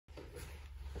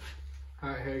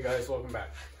Alright, hey guys, welcome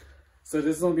back. So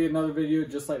this is going to be another video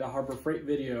just like the Harbor Freight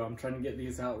video. I'm trying to get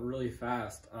these out really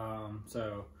fast.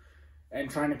 And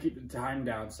trying to keep the time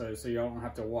down so you don't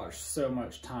have to watch so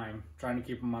much time. Trying to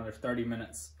keep them under 30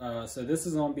 minutes. So this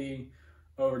is going to be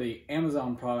over the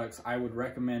Amazon products I would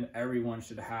recommend everyone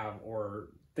should have or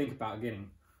think about getting.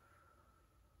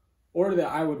 Or that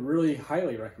I would really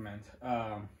highly recommend.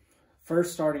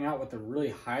 First, starting out with the really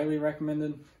highly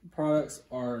recommended products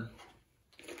are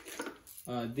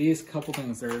these couple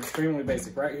things. They're extremely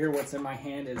basic. Right here, what's in my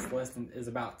hand is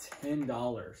about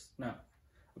 $10. No,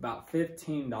 about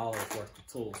 $15 worth of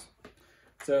tools.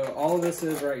 So all this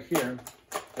is right here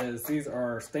is these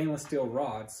are stainless steel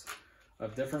rods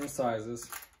of different sizes.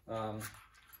 I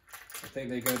think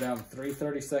they go down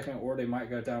 3/32 or they might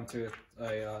go down to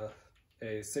a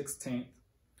 1/16.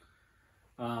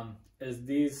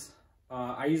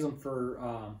 I use them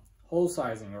for hole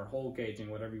sizing or hole gauging,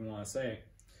 whatever you want to say.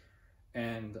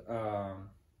 And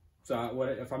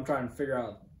if I'm trying to figure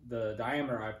out the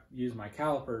diameter, I use my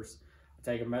calipers. I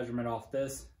take a measurement off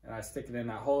this and I stick it in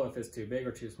that hole. If it's too big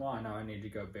or too small, I know I need to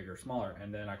go bigger or smaller,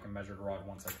 and then I can measure the rod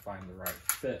once I find the right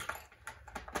fit.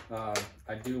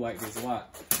 I do like these a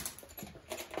lot.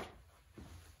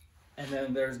 And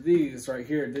then there's these right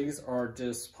here. These are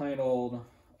just plain old,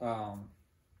 let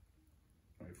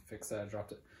me fix that, I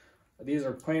dropped it. These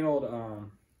are plain old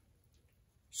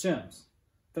shims,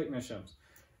 thickness shims.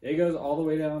 It goes all the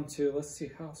way down to, let's see,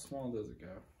 how small does it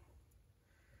go?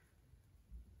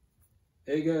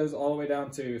 It goes all the way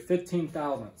down to 15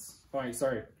 thousandths. Oh, wait,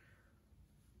 sorry.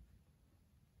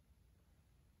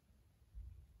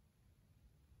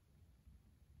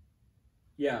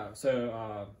 Yeah,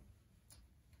 so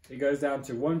it goes down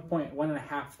to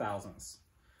 1.5 thousandths.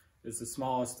 It's the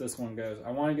smallest this one goes.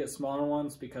 I want to get smaller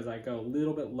ones because I go a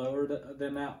little bit lower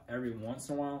than that every once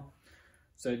in a while.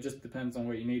 So it just depends on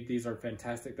what you need. These are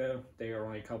fantastic though. They are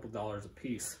only a couple dollars a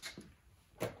piece.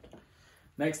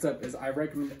 Next up is I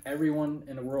recommend everyone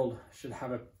in the world should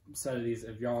have a set of these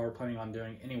if y'all are planning on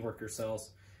doing any work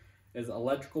yourselves, is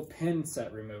electrical pin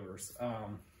set removers.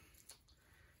 You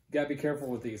gotta be careful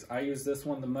with these. I use this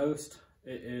one the most.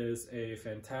 It is a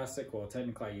fantastic, well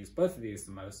technically I use both of these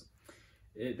the most.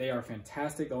 They are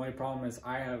fantastic. The only problem is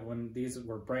when these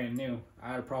were brand new, I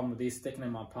had a problem with these sticking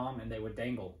in my palm and they would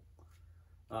dangle.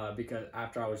 Because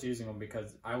after I was using them,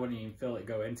 because I wouldn't even feel it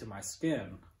go into my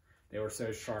skin. They were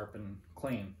so sharp and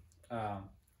clean.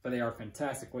 But they are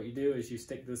fantastic. What you do is you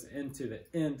stick this into the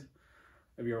end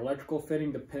of your electrical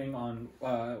fitting, depending on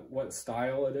what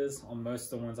style it is. On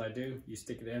most of the ones I do, you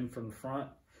stick it in from the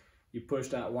front. You push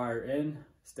that wire in,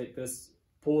 stick this,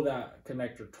 pull that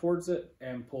connector towards it,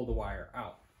 and pull the wire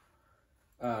out.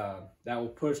 That will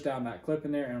push down that clip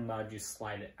in there and allow you to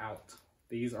slide it out.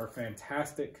 These are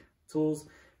fantastic tools.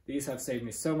 These have saved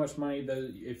me so much money.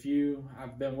 If you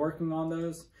have been working on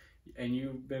those and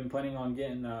you've been planning on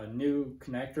getting new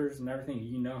connectors and everything,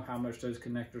 you know how much those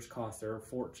connectors cost. They're a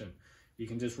fortune. You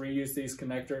can just reuse the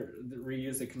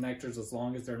connectors as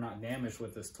long as they're not damaged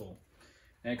with this tool.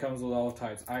 And it comes with all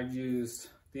types. I've used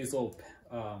these little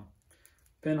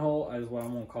pinhole, is what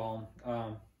I'm gonna call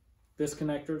them,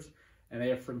 disconnectors, and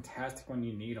they are fantastic when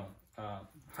you need them.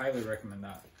 Highly recommend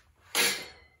that.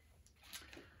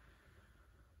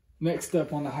 Next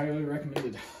up on the highly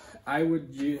recommended, I would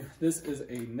use, this is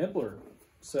a nibbler.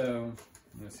 So,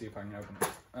 let me see if I can open it.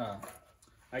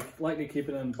 I like to keep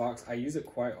it in the box. I use it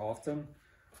quite often.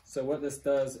 So what this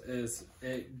does is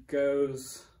it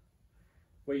goes,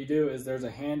 what you do is there's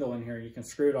a handle in here. You can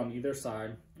screw it on either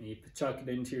side and you chuck it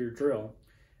into your drill.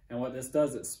 And what this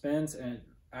does, it spins and it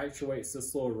actuates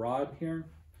this little rod here.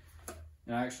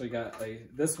 And I actually got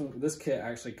this kit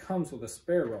actually comes with a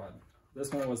spare rod. This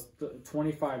one was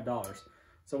 $25.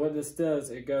 So what this does,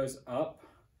 it goes up,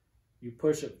 you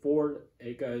push it forward,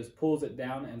 it pulls it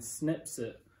down and snips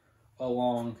it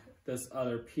along this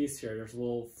other piece here. There's a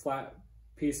little flat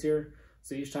piece here.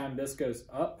 So each time this goes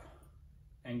up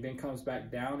and then comes back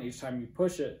down, each time you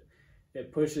push it,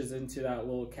 it pushes into that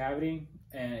little cavity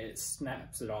and it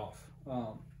snaps it off.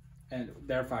 And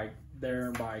thereby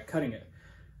cutting it.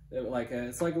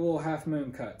 It's like a little half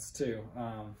moon cuts too.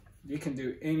 You can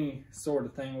do any sort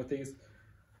of thing with these.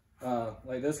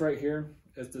 Like this right here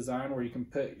is designed where you can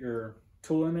put your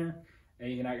tool in there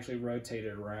and you can actually rotate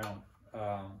it around.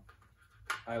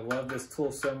 I love this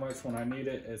tool so much when I need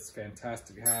it. It's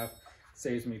fantastic to have.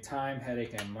 Saves me time,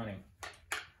 headache, and money.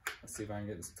 Let's see if I can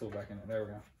get this tool back in it. There we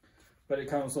go. But it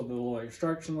comes with a little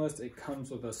instruction list. It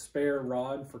comes with a spare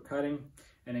rod for cutting.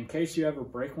 And in case you ever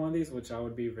break one of these, which I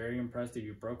would be very impressed if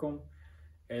you broke them,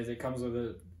 is it comes with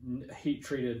a heat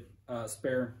treated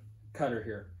spare cutter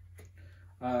here.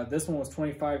 This one was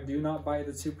 $25. Do not buy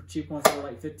the super cheap ones. They're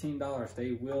like $15.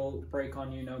 They will break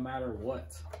on you no matter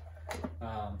what.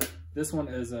 This one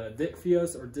is a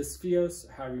Ditfios or Disfios,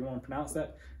 however you want to pronounce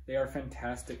that. They are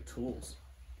fantastic tools.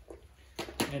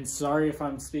 And sorry if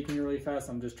I'm speaking really fast.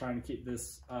 I'm just trying to keep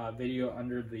this video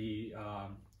under the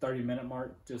 30-minute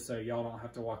mark, just so y'all don't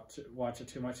have to watch it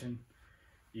too much, and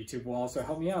YouTube will also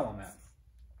help me out on that.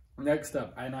 Next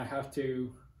up, and I have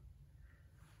to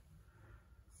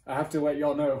let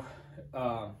y'all know,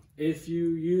 if you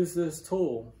use this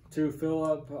tool to fill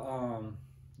up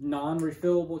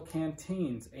non-refillable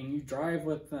canteens and you drive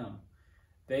with them,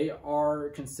 they are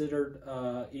considered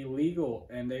illegal,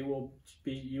 and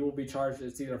you will be charged.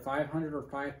 It's either $500 or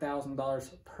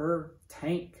 $5,000 per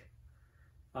tank.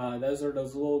 Those are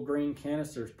those little green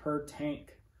canisters per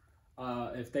tank.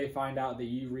 If they find out that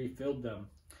you refilled them,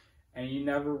 and you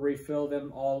never refill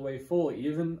them all the way full,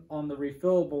 even on the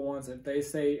refillable ones, if they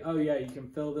say, oh yeah, you can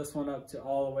fill this one up to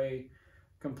all the way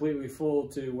completely full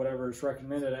to whatever it's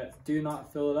recommended at, do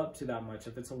not fill it up to that much.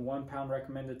 If it's a 1 pound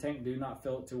recommended tank, do not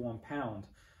fill it to 1 pound.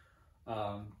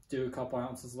 Do a couple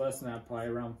ounces less than that, probably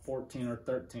around 14 or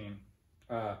 13.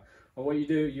 But what you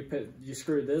do, you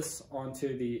screw this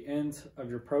onto the end of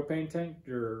your propane tank,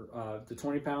 your the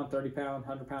 20 pound, 30 pound,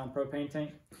 100 pound propane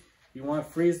tank. You want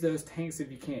to freeze those tanks if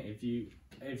you can. If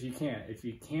you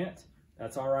can't,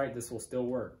 that's all right. This will still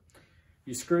work.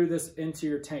 You screw this into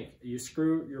your tank. You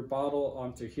screw your bottle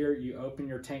onto here. You open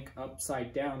your tank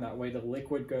upside down. That way the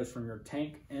liquid goes from your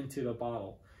tank into the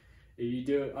bottle. If you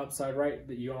do it upside right,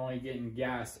 you're only getting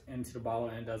gas into the bottle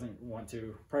and it doesn't want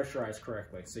to pressurize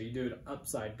correctly. So you do it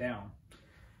upside down.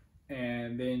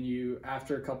 And then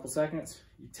after a couple seconds,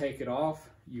 you take it off,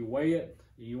 you weigh it.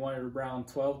 You want it around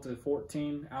 12 to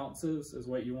 14 ounces is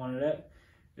what you want it at.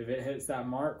 If it hits that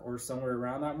mark or somewhere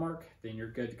around that mark, then you're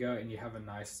good to go and you have a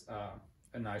nice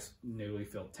newly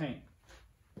filled tank.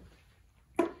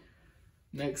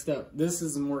 Next up, this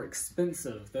is more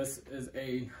expensive. This is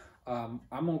a, I'm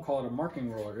gonna call it a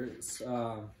marking roller. It's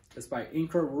by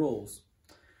Incra Rules.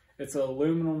 It's an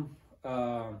aluminum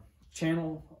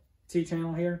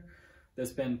T-channel here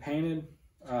that's been painted.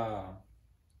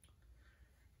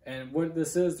 And what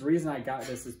this is, the reason I got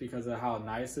this is because of how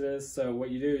nice it is. So what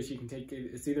you do is you can take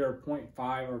it, it's either a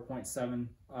 0.5 or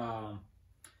 0.7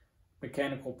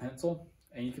 mechanical pencil,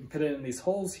 and you can put it in these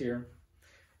holes here,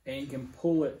 and you can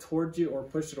pull it towards you or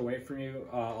push it away from you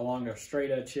along a straight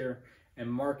edge here and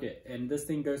mark it. And this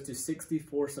thing goes to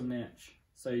 64ths of an inch.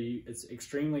 So it's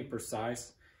extremely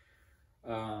precise.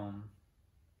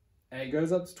 And it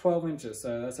goes up to 12 inches,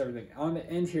 so that's everything. On the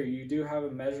end here, you do have a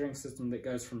measuring system that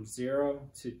goes from 0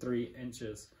 to 3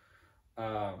 inches.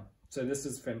 So this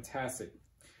is fantastic.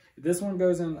 This one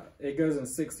goes in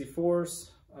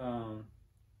 64ths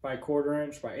by 1/4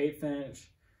 inch, by 1/8 inch.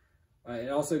 It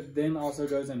also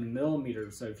goes in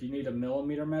millimeters. So if you need a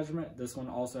millimeter measurement, this one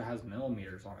also has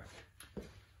millimeters on it.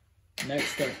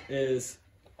 Next up is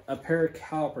a pair of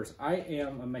calipers. I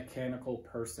am a mechanical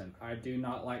person. I do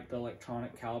not like the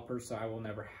electronic calipers, so I will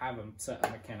never have a set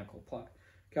of mechanical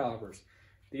calipers.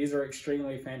 These are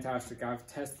extremely fantastic. I've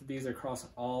tested these across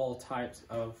all types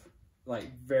of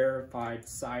like verified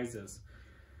sizes.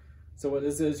 So what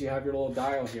this is, you have your little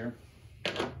dial here.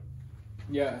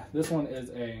 Yeah, this one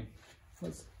is a,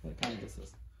 what kind is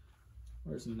this?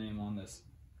 Where's the name on this?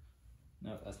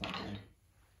 No, that's not the name.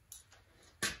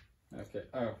 Okay,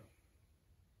 oh.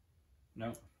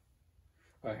 No.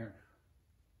 Right here.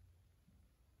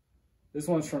 This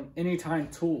one's from Anytime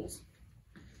Tools.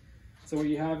 So what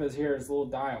you have is here is a little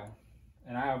dial,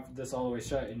 and I have this all the way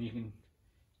shut, and you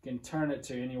can turn it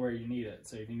to anywhere you need it.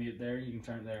 So if you need it there, you can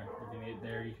turn it there. If you need it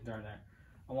there, you can turn it there.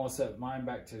 I'm gonna set mine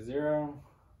back to 0.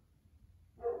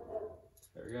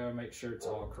 There we go. Make sure it's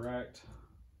all correct.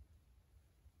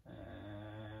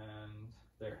 And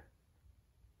there.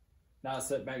 Now it's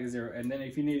set back to 0. And then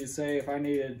if you need to say, if I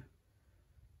needed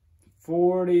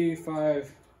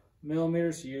 45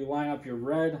 millimeters, you line up your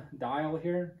red dial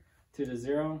here to the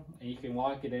 0, and you can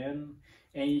lock it in,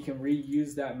 and you can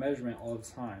reuse that measurement all the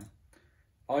time.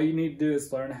 All you need to do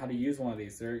is learn how to use one of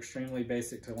these. They're extremely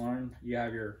basic to learn. You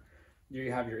have your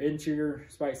interior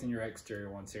spikes and your exterior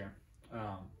ones here.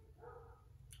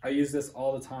 I use this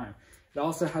all the time. It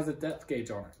also has a depth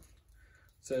gauge on it.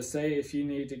 So say if you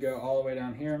need to go all the way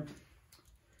down here,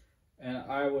 and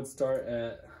I would start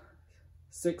at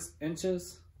 6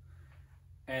 inches,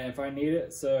 and if I need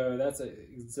it, so that's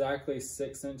exactly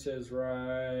 6 inches,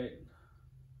 right?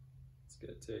 Let's get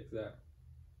it to exact.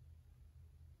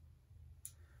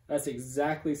 That's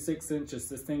exactly 6 inches.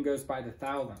 This thing goes by the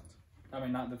thousandth. I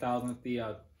mean, not the thousandth,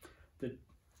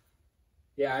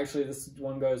 yeah, actually this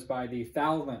one goes by the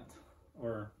thousandth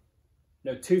or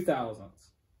no, 2/1000.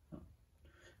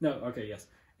 No, okay, yes.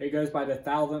 It goes by the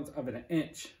 1/1000th of an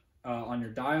inch on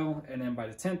your dial, and then by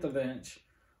the 1/10 of an inch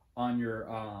on your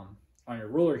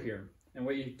ruler here. And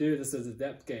what you do, this is a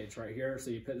depth gauge right here.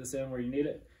 So you put this in where you need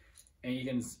it, and you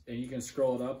can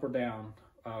scroll it up or down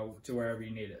to wherever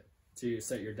you need it to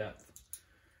set your depth.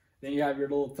 Then you have your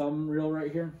little thumb reel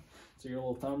right here. So your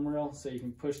little thumb reel, so you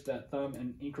can push that thumb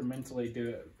and incrementally do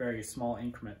it very small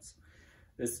increments.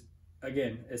 This,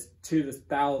 again, is to the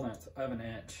 1/1000th of an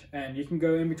inch. And you can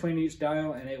go in between each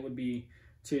dial and it would be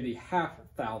to the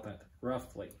 1/2,000th,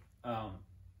 roughly.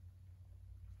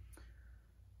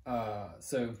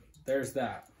 So there's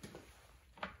that.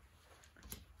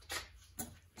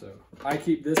 So I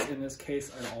keep this in this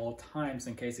case at all times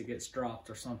in case it gets dropped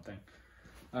or something.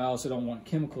 I also don't want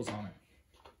chemicals on it.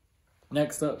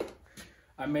 Next up,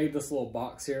 I made this little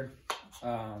box here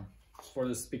for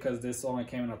this because this only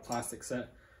came in a plastic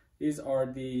set. These are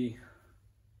the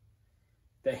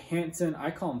Hansen,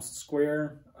 I call them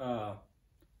square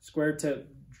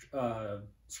tip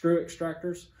screw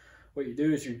extractors. What you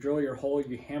do is you drill your hole,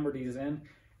 you hammer these in,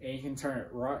 and you can turn it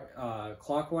right,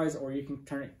 clockwise, or you can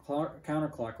turn it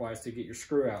counterclockwise to get your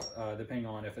screw out, depending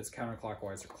on if it's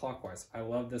counterclockwise or clockwise. I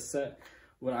love this set.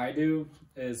 What I do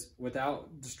is,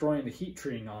 without destroying the heat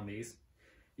treating on these,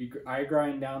 I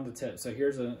grind down the tip. So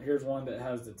here's one that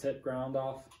has the tip ground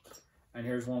off, and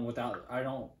here's one without. I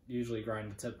don't usually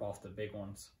grind the tip off the big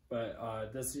ones, but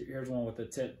here's one with the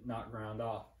tip not ground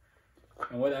off.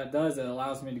 And what that does, it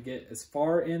allows me to get as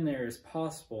far in there as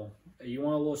possible. You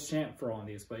want a little chamfer on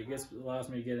these, but it allows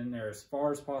me to get in there as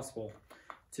far as possible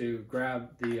to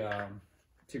grab the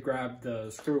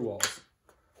screw walls,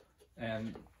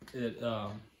 and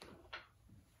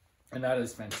that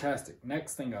is fantastic.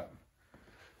 Next thing up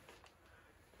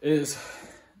is,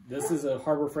 this is a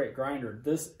Harbor Freight grinder.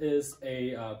 This is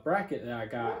a bracket that I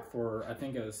got for, I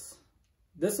think it was,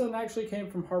 this one actually came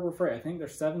from Harbor Freight. I think they're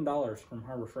 $7 from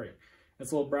Harbor Freight.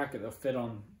 It's a little bracket that'll fit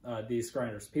on these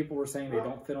grinders. People were saying they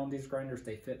don't fit on these grinders.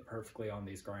 They fit perfectly on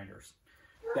these grinders.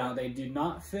 Now, they do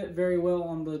not fit very well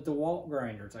on the DeWalt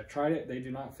grinders. I tried it. They do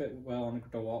not fit well on the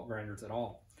DeWalt grinders at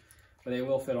all. But they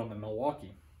will fit on the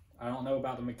Milwaukee. I don't know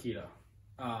about the Makita.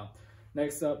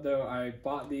 Next up, though, I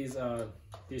bought these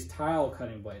tile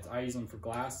cutting blades. I use them for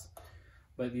glass.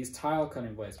 But these tile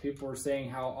cutting blades, people were saying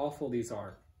how awful these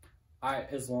are.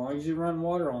 As long as you run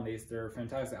water on these, they're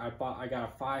fantastic. I got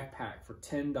a 5-pack for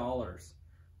 $10.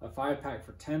 A 5-pack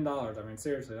for $10. I mean,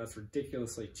 seriously, that's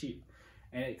ridiculously cheap.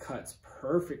 And it cuts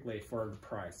perfectly for the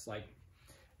price. Like,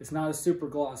 it's not a super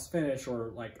gloss finish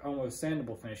or like almost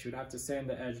sandable finish. You'd have to sand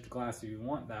the edge of the glass if you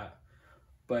want that.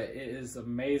 But it is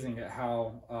amazing at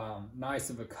how nice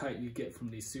of a cut you get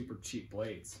from these super cheap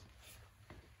blades.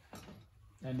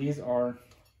 And these are,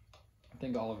 I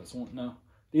think all of us won't know.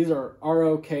 These are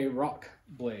ROK rock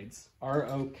blades.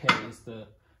 ROK is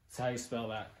how you spell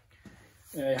that.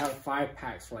 And they have 5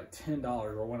 packs for like $10,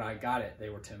 or when I got it, they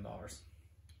were $10.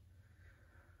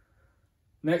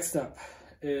 Next up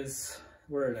is,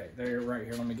 where are they? They're right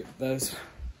here. Let me get those.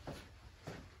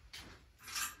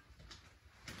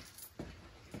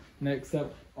 Next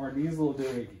up are these little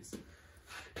doohickeys.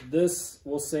 This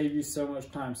will save you so much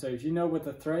time. So if you know with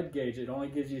the thread gauge, it only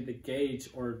gives you the gauge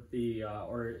or the,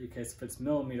 or in case if it's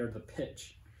millimeter, the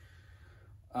pitch.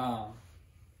 Well,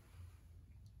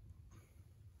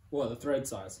 the thread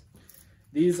size.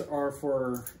 These are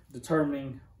for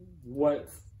determining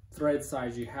what thread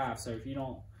size you have. So if you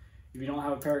don't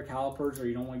have a pair of calipers or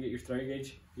you don't want to get your thread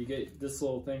gauge, you get this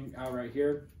little thing out right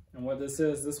here. And what this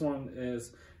is, this one's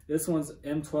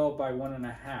M12 by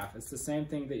 1.5. It's the same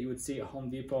thing that you would see at Home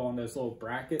Depot on those little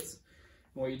brackets.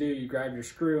 And what you do, you grab your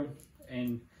screw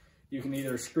and you can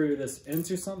either screw this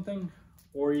into something,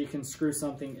 or you can screw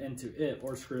something into it,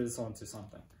 or screw this onto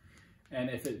something. And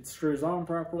if it screws on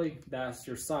properly, that's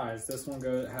your size. This one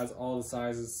has all the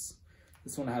sizes.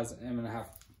 This one has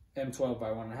M12 by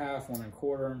 1.5,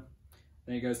 1.25.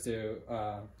 Then it goes to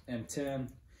M10.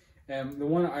 And the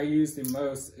one I use the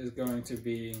most is going to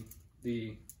be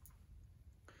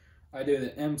I do the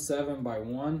M7 by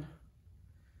 1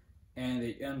 and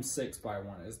the M6 by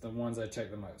 1 is the ones I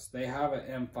check the most. They have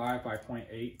an M5 by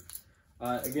 0.8.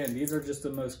 Again, these are just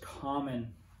the most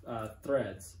common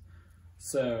threads.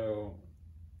 So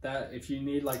that if you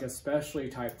need like a specialty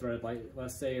type thread, like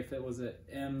let's say if it was an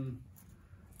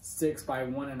M6 by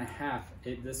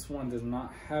 1.5, this one does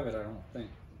not have it, I don't think.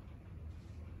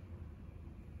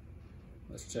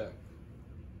 Let's check.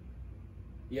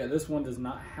 Yeah, this one does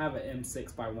not have an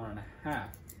M6 by 1.5.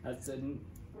 That's a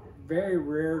very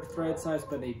rare thread size,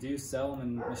 but they do sell them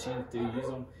and machines do use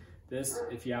them. This,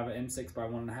 if you have an M6 by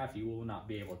 1.5, you will not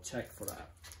be able to check for that.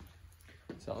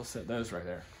 So I'll set those right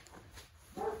there.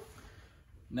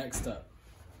 Next up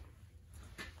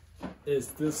is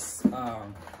this.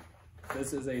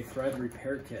 This is a thread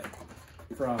repair kit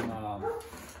from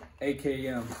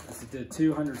AKM. This is the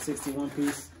 261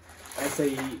 piece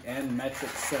SAE and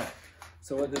metric set.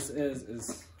 So what this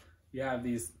is you have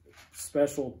these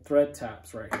special thread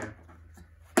taps right here,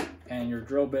 and your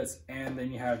drill bits, and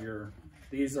then you have your,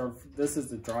 this is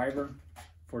the driver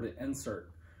for the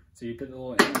insert. So you put the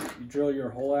little, you drill your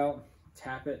hole out,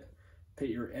 tap it, put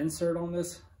your insert on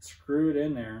this, screw it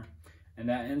in there, and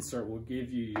that insert will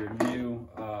give you your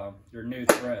new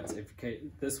threads.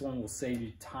 This one will save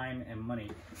you time and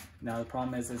money. Now the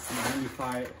problem is it's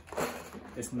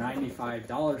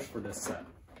 $95 for this set,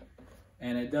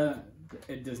 and it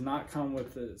does not come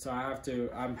with it. So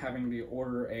I'm having to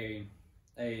order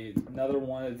another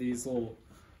one of these little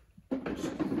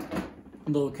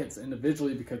kits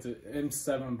individually because it's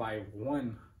M7 by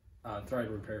 1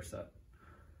 thread repair set.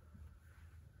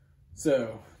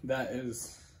 So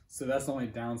that's the only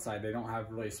downside. They don't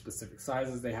have really specific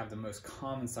sizes. They have the most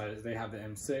common sizes. They have the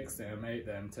M6, the M8,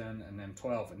 the M10, and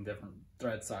M12 in different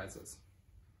thread sizes.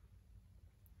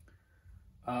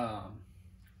 Other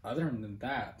than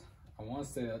that, I want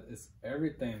to say that it's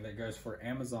everything that goes for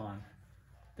Amazon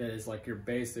that is like your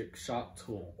basic shop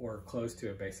tool or close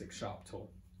to a basic shop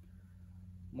tool.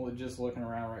 I'm just looking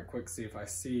around right quick, see if I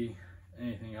see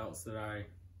anything else that I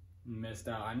missed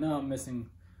out. I know I'm missing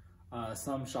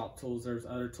some shop tools. There's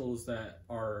other tools that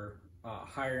are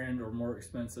higher end or more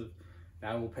expensive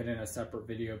that I will put in a separate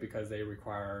video because they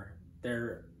require,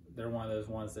 they're one of those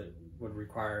ones that would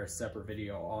require a separate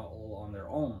video all on their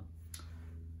own.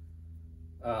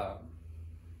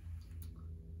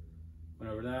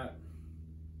 Went over that.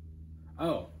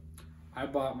 Oh, I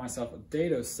bought myself a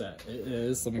dado set. It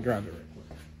is, let me grab it real quick.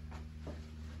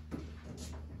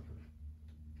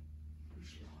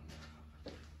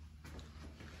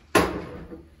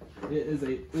 It is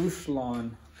a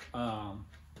Ushlon,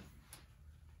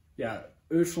 Ushlon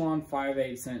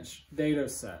 5/8 inch dado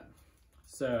set.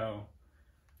 So,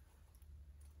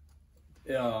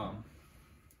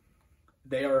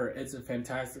 it's a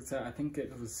fantastic set. I think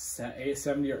it was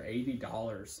 $70 or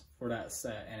 $80 for that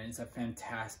set, and it's a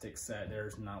fantastic set.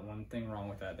 There's not one thing wrong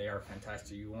with that. They are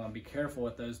fantastic. You want to be careful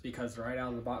with those because right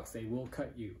out of the box, they will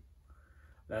cut you.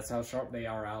 That's how sharp they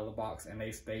are out of the box, and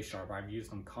they stay sharp. I've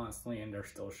used them constantly, and they're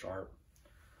still sharp.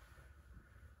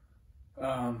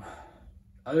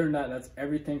 Other than that, that's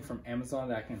everything from Amazon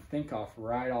that I can think of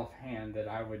right offhand that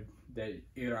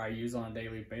either I use on a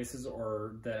daily basis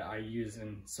or that I use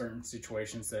in certain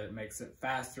situations that makes it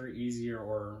faster, easier,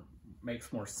 or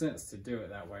makes more sense to do it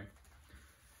that way.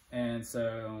 And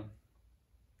so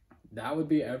that would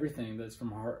be everything that's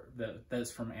from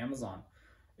Amazon.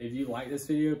 If you like this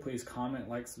video, please comment,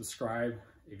 like, subscribe.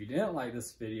 If you didn't like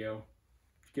this video,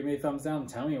 give me a thumbs down and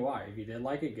tell me why. If you did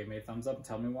like it, give me a thumbs up and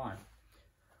tell me why.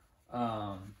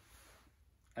 And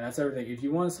that's everything. If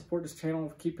you want to support this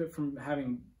channel, keep it from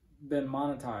having been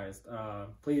monetized,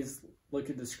 please look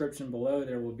at the description below.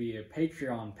 There will be a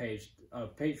Patreon page, a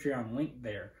Patreon link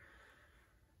there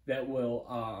that will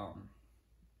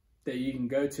that you can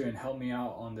go to and help me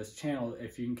out on this channel.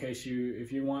 If you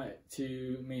want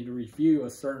me to review a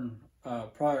certain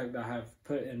product I have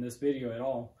put in this video at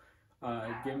all,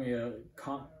 give me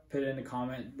put in a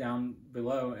comment down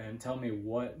below and tell me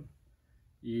what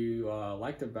you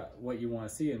liked about what you want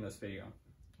to see in this video.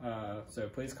 So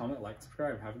please comment, like,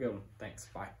 subscribe. Have a good one. Thanks.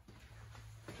 Bye.